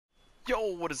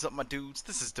Yo, what is up, my dudes?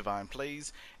 This is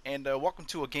DevinePlays, and welcome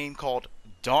to a game called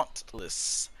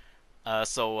Dauntless.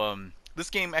 This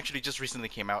game actually just recently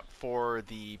came out for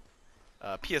the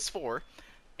PS4,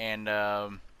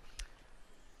 and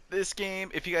this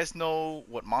game, if you guys know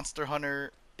what Monster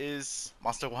Hunter is,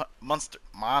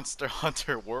 Monster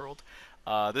Hunter World,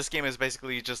 this game is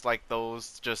basically just like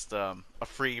those, just a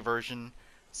free version.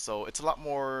 So it's a lot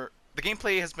more. The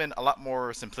gameplay has been a lot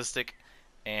more simplistic,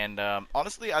 and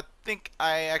honestly, I think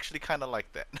I actually kind of like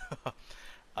that.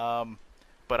 um,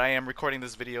 but I am recording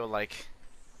this video like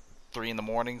 3 in the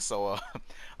morning, so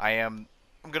I'm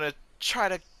gonna try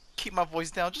to keep my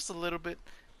voice down just a little bit.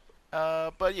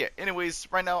 But yeah, anyways,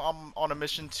 right now I'm on a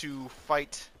mission to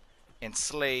fight and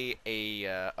slay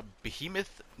a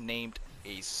behemoth named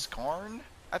a Skarn,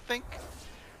 I think.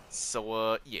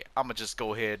 So yeah, I'm gonna just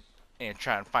go ahead and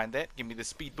try and find that. Give me the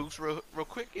speed boost real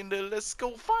quick, and let's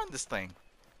go find this thing.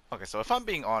 Okay, so if I'm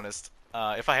being honest,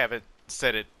 if I haven't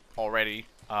said it already,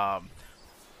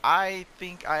 I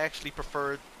think I actually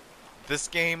prefer this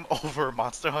game over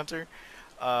Monster Hunter.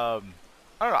 I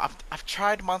don't know. I've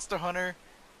tried Monster Hunter.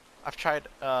 I've tried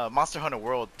Monster Hunter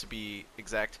World to be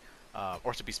exact,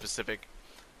 or to be specific.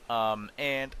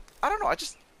 And I don't know.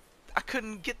 I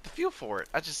couldn't get the feel for it.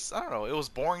 I don't know. It was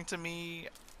boring to me.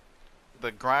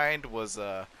 The grind was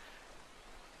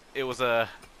it was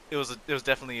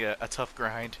definitely a tough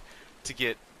grind to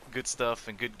get good stuff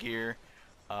and good gear.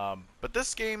 But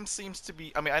this game seems to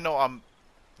be. I mean, I know I'm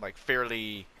like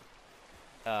fairly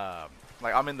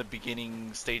like I'm in the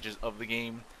beginning stages of the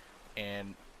game,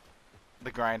 and the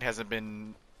grind hasn't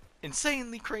been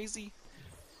insanely crazy.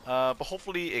 But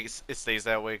hopefully it stays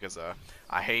that way, because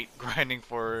I hate grinding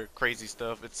for crazy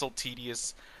stuff. It's so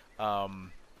tedious.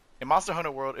 In Monster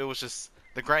Hunter World, it was just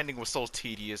the grinding was so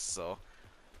tedious. So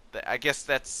I guess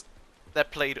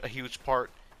that played a huge part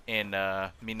in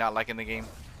me not liking the game.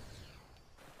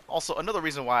 Also, another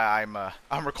reason why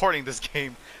I'm recording this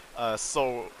game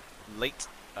so late,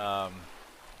 or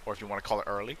if you want to call it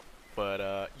early,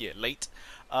 but yeah, late,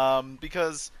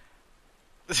 because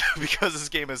because this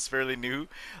game is fairly new.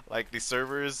 Like, the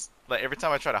servers, like every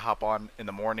time I try to hop on in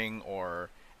the morning or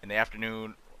in the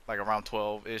afternoon, like around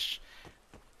 12-ish,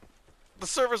 the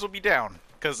servers will be down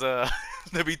because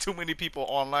there'll be too many people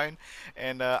online,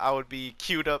 and I would be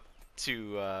queued up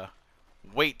to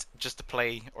wait just to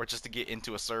play or just to get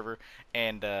into a server,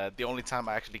 and the only time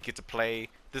I actually get to play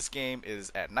this game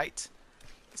is at night.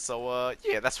 So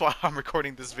yeah, that's why I'm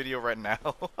recording this video right now.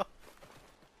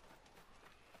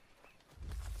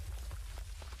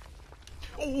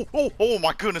 Oh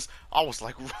my goodness! I was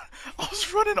like, I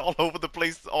was running all over the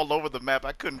place, all over the map.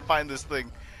 I couldn't find this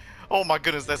thing. Oh my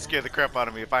goodness, that scared the crap out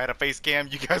of me. If I had a face cam,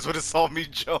 you guys would have saw me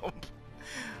jump.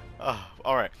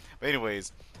 All right. But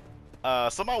anyways,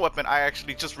 so my weapon, I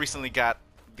actually just recently got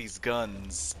these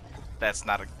guns. That's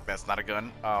not a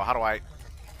gun. How do I?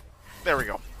 There we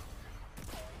go.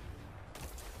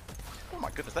 Oh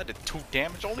my goodness, that did 2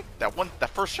 damage only. That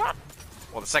first shot.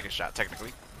 Well, the second shot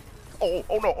technically. Oh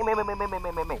no! Oh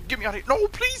no! Get me out of here! No,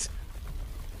 please!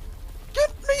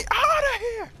 Get me out of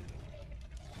here!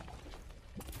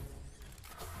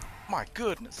 My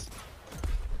goodness.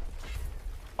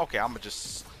 Okay, I'm gonna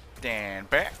just stand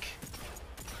back.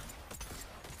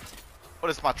 What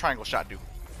does my triangle shot do?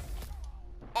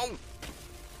 Oh!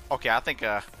 Okay, I think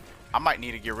I might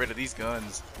need to get rid of these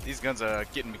guns. These guns are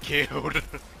getting me killed.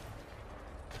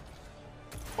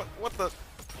 What does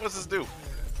this do?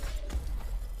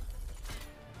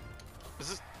 Does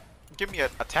this give me an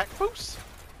attack boost?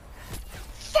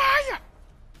 Fire!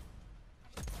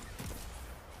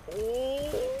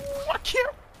 Oh, I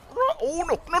can't run. Oh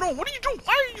no! What are you doing?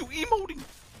 Why are you emoting?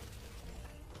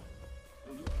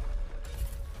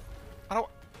 I don't.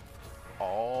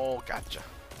 Oh, gotcha.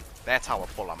 That's how I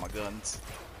pull out my guns.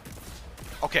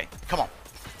 Okay, come on.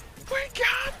 We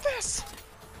got this.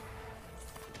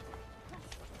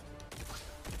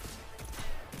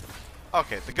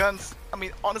 Okay, the guns, I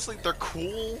mean, honestly, they're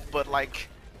cool, but, like,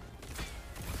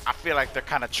 I feel like they're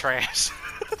kind of trash.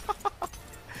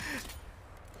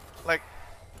 Like,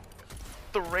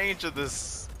 the range of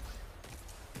this,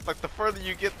 like, the further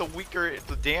you get, the weaker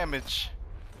the damage.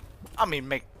 I mean,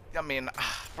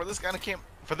 for this kind of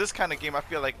game, I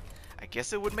feel like, I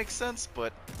guess it would make sense,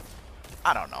 but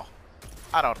I don't know.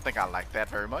 I don't think I like that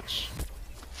very much.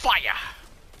 Fire!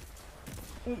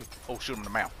 Ooh. Oh, shoot him in the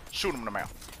mouth. Shoot him in the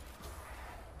mouth.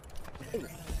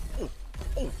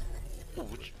 Oh,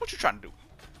 what you trying to do?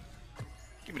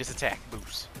 Give me this attack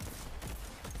boost.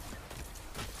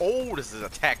 Oh, this is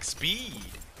attack speed.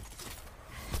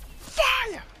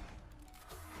 Fire!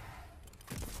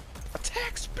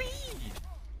 Attack speed.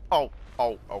 Oh,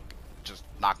 okay. just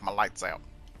knock my lights out.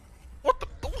 What the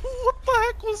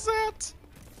heck was that?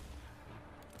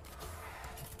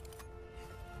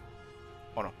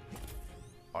 Oh no.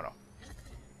 Oh no.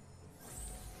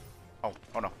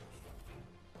 Oh no.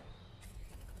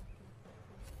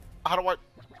 How do I...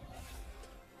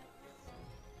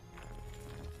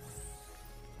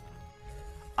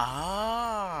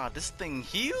 Ah, this thing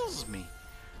heals me.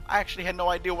 I actually had no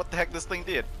idea what the heck this thing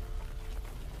did.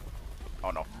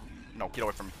 Oh no. No, get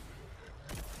away from me.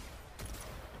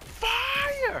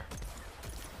 Fire!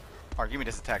 Alright, give me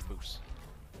this attack boost.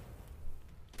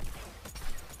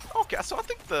 Okay, so I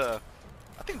think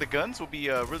the guns will be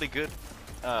a really good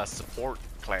support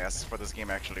class for this game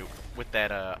actually, with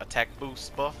that attack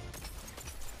boost buff.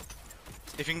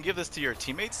 If you can give this to your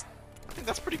teammates, I think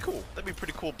that's pretty cool. That'd be a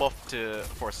pretty cool buff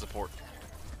for a support.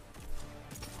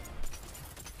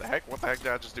 The heck? What the heck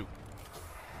did I just do?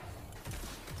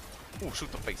 Ooh,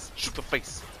 shoot the face. Shoot the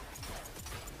face.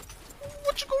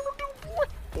 What you gonna do, boy?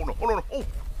 Oh no, oh no, no. Oh,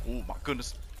 oh my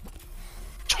goodness.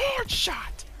 Charge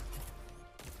shot.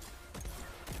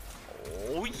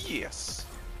 Oh yes.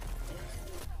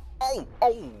 Oh,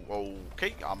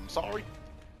 okay, I'm sorry.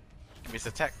 Give me this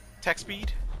attack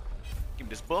speed. Give me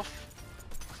this buff.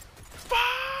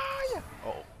 Fire!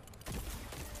 Uh-oh.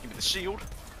 Give me the shield.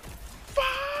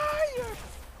 Fire!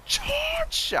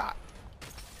 Charge shot!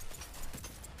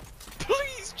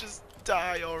 Please just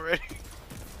die already.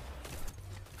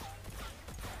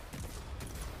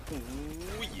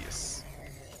 Oh yes.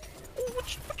 Oh,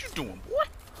 what you doing, boy?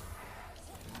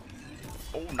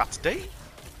 Oh, not today.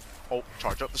 Oh,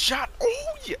 charge up the shot.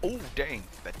 Oh yeah. Oh dang,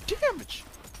 that damage.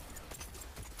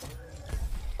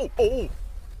 Oh.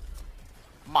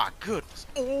 My goodness.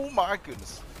 Oh my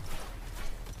goodness.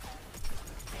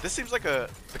 This seems like the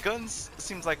guns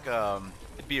seems like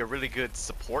it'd be a really good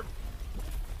support,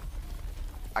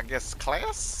 I guess,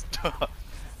 class.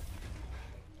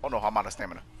 Oh no, I'm out of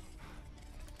stamina.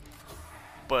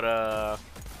 But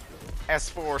as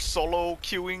for solo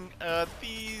queuing,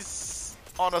 these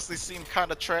honestly seem kind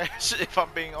of trash if I'm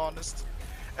being honest.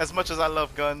 As much as I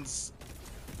love guns,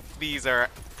 these are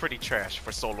pretty trash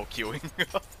for solo queuing.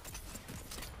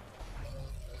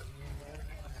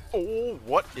 Oh,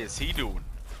 what is he doing?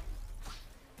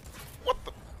 What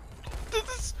the? Did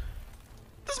this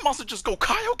monster just go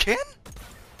Kaioken?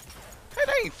 Hey,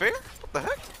 that ain't fair. What the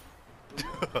heck?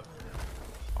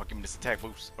 I'll give me this attack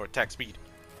boost or attack speed.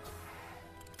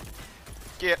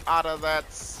 Get out of that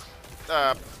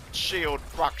shield,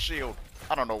 rock shield.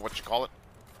 I don't know what you call it.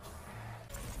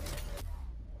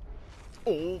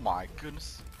 Oh my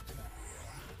goodness.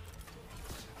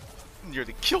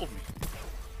 Nearly killed me.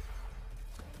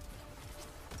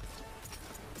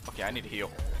 Okay, I need to heal.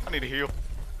 I need to heal.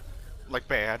 Like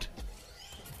bad.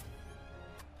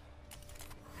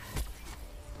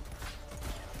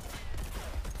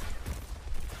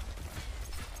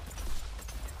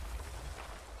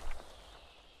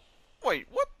 Wait,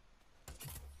 what?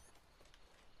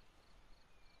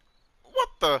 What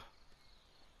the?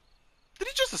 Did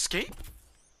he just escape?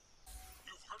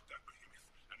 You've hurt that behemoth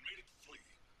and made it flee.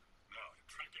 Now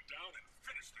track it down and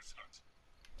finish this hunt.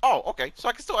 Oh, okay. So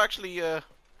I can still actually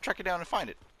track it down and find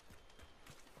it.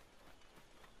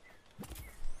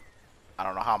 I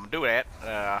don't know how I'm gonna do that.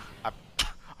 I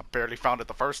barely found it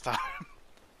the first time.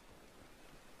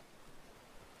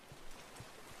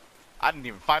 I didn't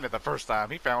even find it the first time.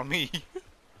 He found me.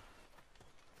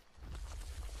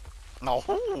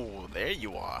 Oh, there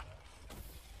you are.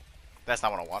 That's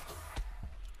not what I want.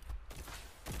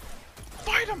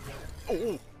 Fight him!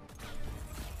 Oh.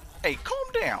 Hey, calm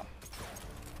down.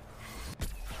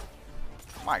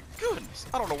 My goodness,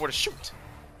 I don't know where to shoot.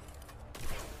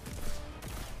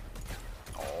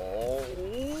 Oh,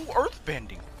 earth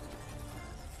bending.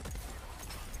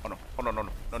 Oh no! Oh no! No!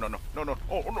 No! No! No! No! No!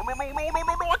 Oh no! No! No! No! No!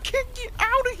 No! No! I can't get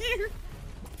out of here.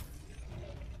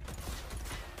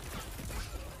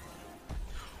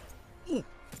 Ooh.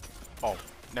 Oh,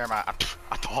 never mind.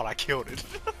 I thought I killed it.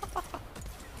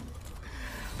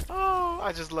 Oh,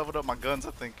 I just leveled up my guns,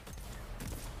 I think.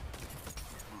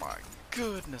 My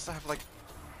goodness,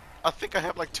 I think I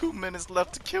have like 2 minutes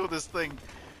left to kill this thing.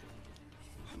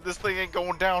 This thing ain't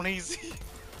going down easy.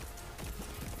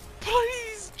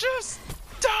 Please, just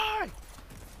die.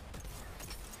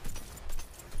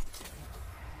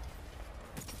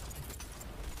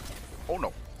 Oh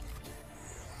no.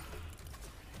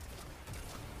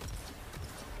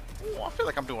 Oh, I feel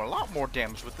like I'm doing a lot more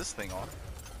damage with this thing on.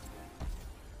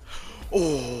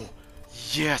 Oh,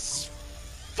 yes.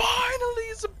 Finally,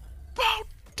 it's about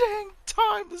dang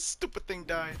time this stupid thing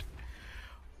died.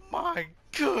 My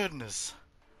goodness.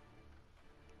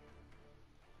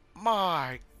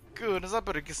 My goodness, I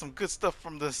better get some good stuff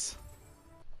from this.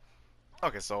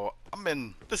 Okay, so I'm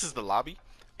in. This is the lobby,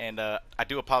 and I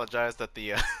do apologize that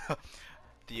the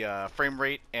the frame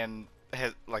rate and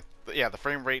has like yeah the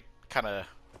frame rate kind of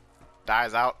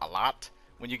dies out a lot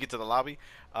when you get to the lobby.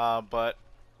 But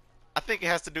I think it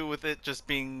has to do with it just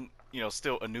being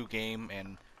still a new game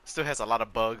and still has a lot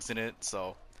of bugs in it.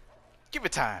 So give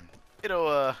it time.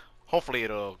 It'll hopefully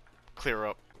it'll clear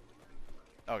up.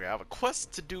 Okay, I have a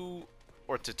quest to do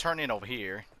or to turn in over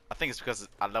here. I think it's because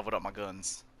I leveled up my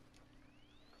guns.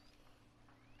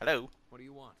 Hello. What do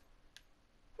you want?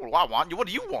 What do I want? What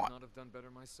do you I could want? not have done better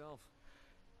myself.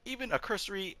 Even a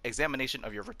cursory examination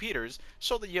of your repeaters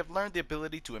show that you have learned the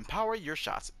ability to empower your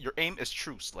shots. Your aim is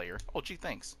true, Slayer. Oh, gee,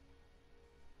 thanks.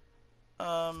 You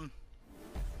gonna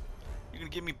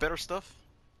give me better stuff?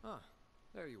 Ah,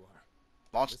 there you are.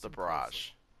 Launch the Listen barrage.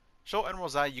 closely. Show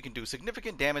Emerald's Eye you can do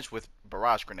significant damage with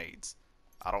barrage grenades.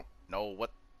 I don't know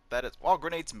what that is. While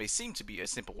grenades may seem to be a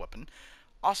simple weapon,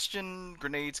 oxygen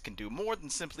grenades can do more than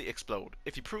simply explode.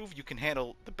 If you prove you can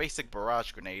handle the basic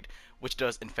barrage grenade, which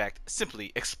does in fact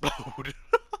simply explode,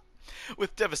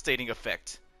 with devastating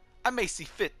effect, I may see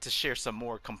fit to share some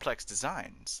more complex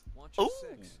designs. Want your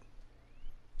Ooh. 6.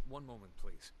 One moment,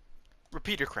 please.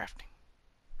 Repeater crafting.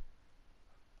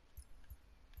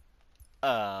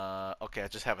 Okay, I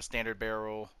just have a standard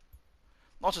barrel.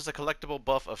 Launches a collectible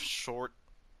buff of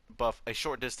a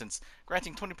short distance,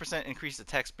 granting 20% increased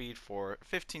attack speed for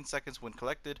 15 seconds when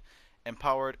collected.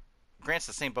 Empowered, grants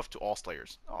the same buff to all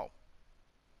slayers. Oh.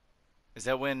 Is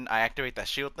that when I activate that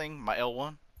shield thing, my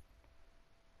L1?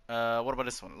 What about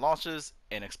this one? Launches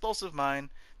an explosive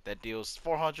mine that deals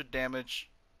 400 damage.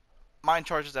 Mine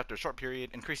charges after a short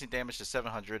period, increasing damage to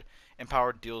 700.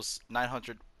 Empowered deals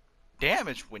 900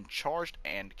 damage when charged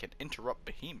and can interrupt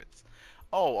behemoths.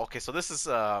 Oh, okay, so this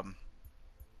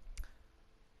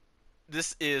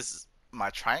is my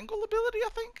triangle ability, I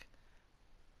think?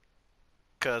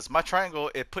 Because my triangle,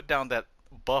 it put down that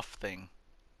buff thing.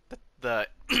 The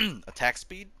attack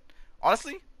speed.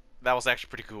 Honestly, that was actually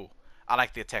pretty cool. I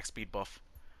like the attack speed buff.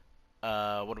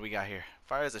 What do we got here?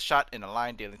 Fires a shot in a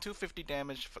line dealing 250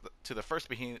 damage to the first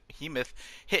behemoth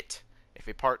hit. If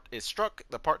a part is struck,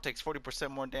 the part takes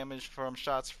 40% more damage from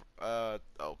shots.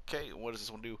 Okay, what does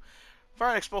this one do?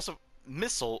 Fire an explosive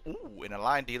missile in a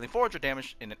line dealing 400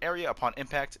 damage in an area upon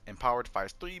impact. Empowered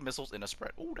fires 3 missiles in a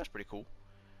spread. Ooh, that's pretty cool.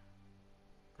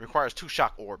 Requires 2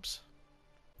 shock orbs.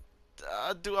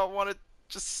 Do I want to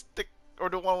just stick, or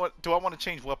do I want to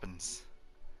change weapons?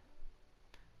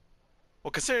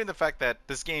 Well, considering the fact that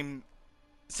this game,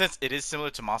 since it is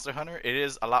similar to Monster Hunter, it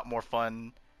is a lot more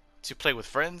fun to play with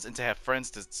friends and to have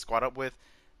friends to squad up with,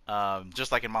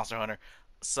 just like in Monster Hunter.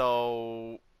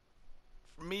 So,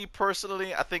 for me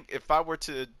personally, I think if I were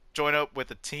to join up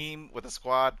with a team, with a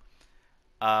squad,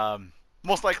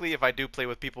 most likely if I do play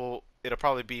with people, it'll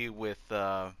probably be with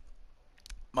my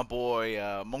boy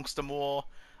Monkstamore.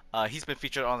 He's been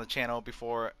featured on the channel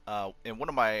before in one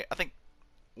of my, I think,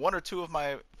 1 or 2 of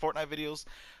my Fortnite videos,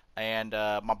 and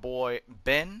my boy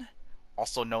Ben,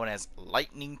 also known as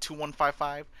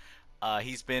Lightning2155.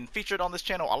 He's been featured on this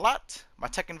channel a lot. My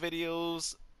Tekken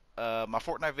videos, my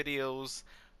Fortnite videos,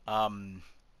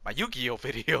 my Yu-Gi-Oh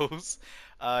videos.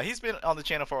 He's been on the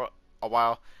channel for a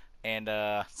while, and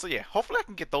so yeah, hopefully I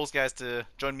can get those guys to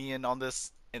join me in on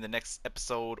this in the next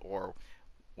episode or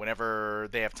whenever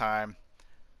they have time.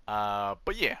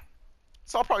 But yeah,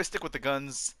 so I'll probably stick with the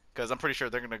guns because I'm pretty sure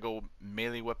they're gonna go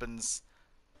melee weapons.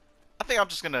 I think I'm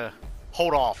just gonna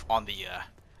hold off on the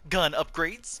gun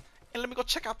upgrades and let me go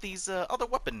check out these other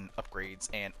weapon upgrades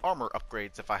and armor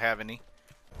upgrades if I have any.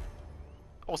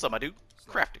 Oh, what's up, my dude?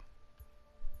 Crafting.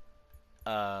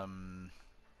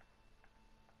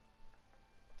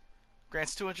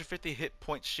 Grants 250 hit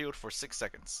point shield for 6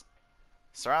 seconds.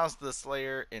 Surrounds the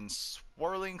Slayer in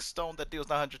swirling stone that deals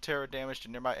 900 terror damage to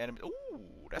nearby enemies.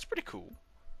 Ooh, that's pretty cool.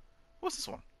 What's this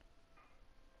one?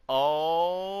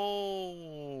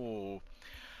 Oh,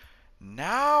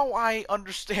 now I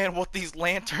understand what these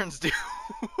lanterns do.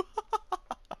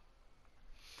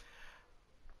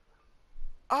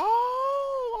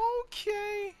 Oh,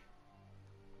 okay.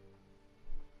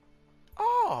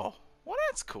 Oh, well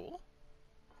that's cool.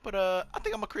 But I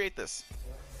think I'm gonna create this.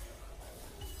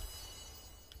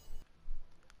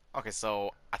 Okay,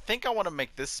 so I think I want to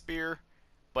make this spear,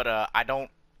 but I don't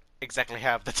exactly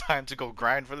have the time to go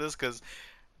grind for this, because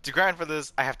to grind for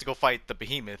this I have to go fight the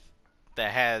behemoth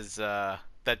that has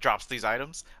that drops these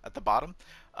items at the bottom,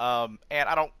 and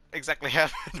I don't exactly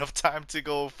have enough time to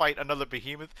go fight another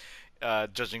behemoth,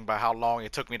 judging by how long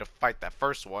it took me to fight that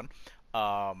first one.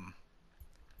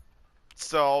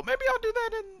 So maybe I'll do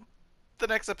that in the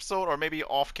next episode, or maybe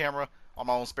off camera on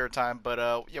my own spare time. But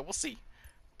yeah, we'll see.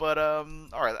 But all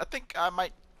right, I think I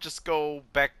might just go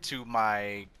back to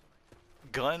my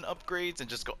gun upgrades and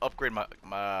just go upgrade my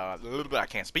I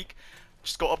can't speak.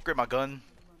 Just go upgrade my gun.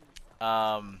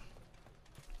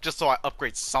 Just so I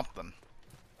upgrade something.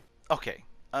 Okay.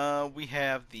 We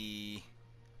have the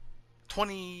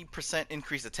 20%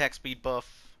 increased attack speed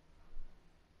buff.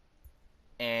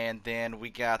 And then we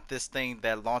got this thing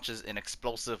that launches an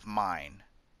explosive mine.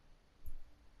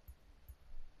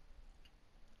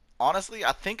 Honestly,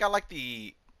 I think I like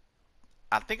the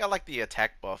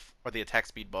attack buff or the attack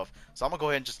speed buff. So I'm gonna go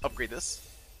ahead and just upgrade this.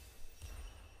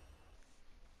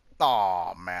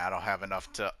 Oh man, I don't have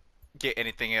enough to get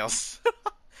anything else.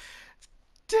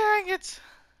 Dang it.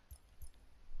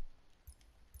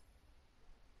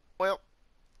 Well,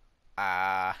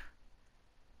 I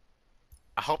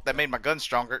hope that made my gun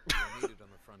stronger.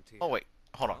 Oh wait,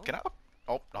 hold on. Can I?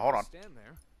 Oh, hold on. Stand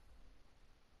there.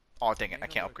 Oh dang it, I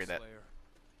can't upgrade that.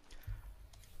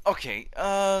 Okay.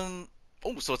 Oh,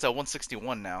 so it's at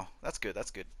 161 now. That's good. That's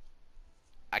good.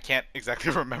 I can't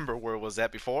exactly remember where it was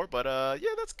at before, but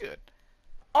yeah, that's good.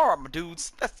 Alright, my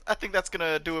dudes, I think that's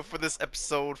gonna do it for this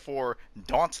episode for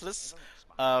Dauntless.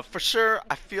 For sure,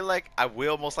 I feel like I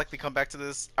will most likely come back to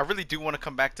this. I really do want to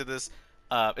come back to this,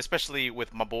 especially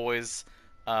with my boys,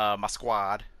 my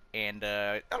squad, and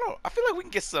I don't know. I feel like we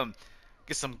can get some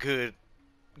good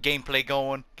gameplay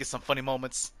going, get some funny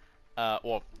moments,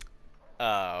 well,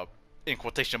 in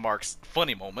quotation marks,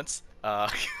 funny moments.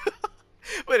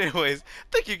 But anyways,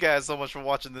 thank you guys so much for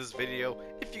watching this video.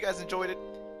 If you guys enjoyed it,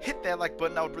 hit that like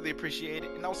button. I would really appreciate it.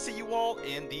 And I'll see you all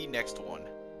in the next one.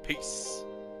 Peace.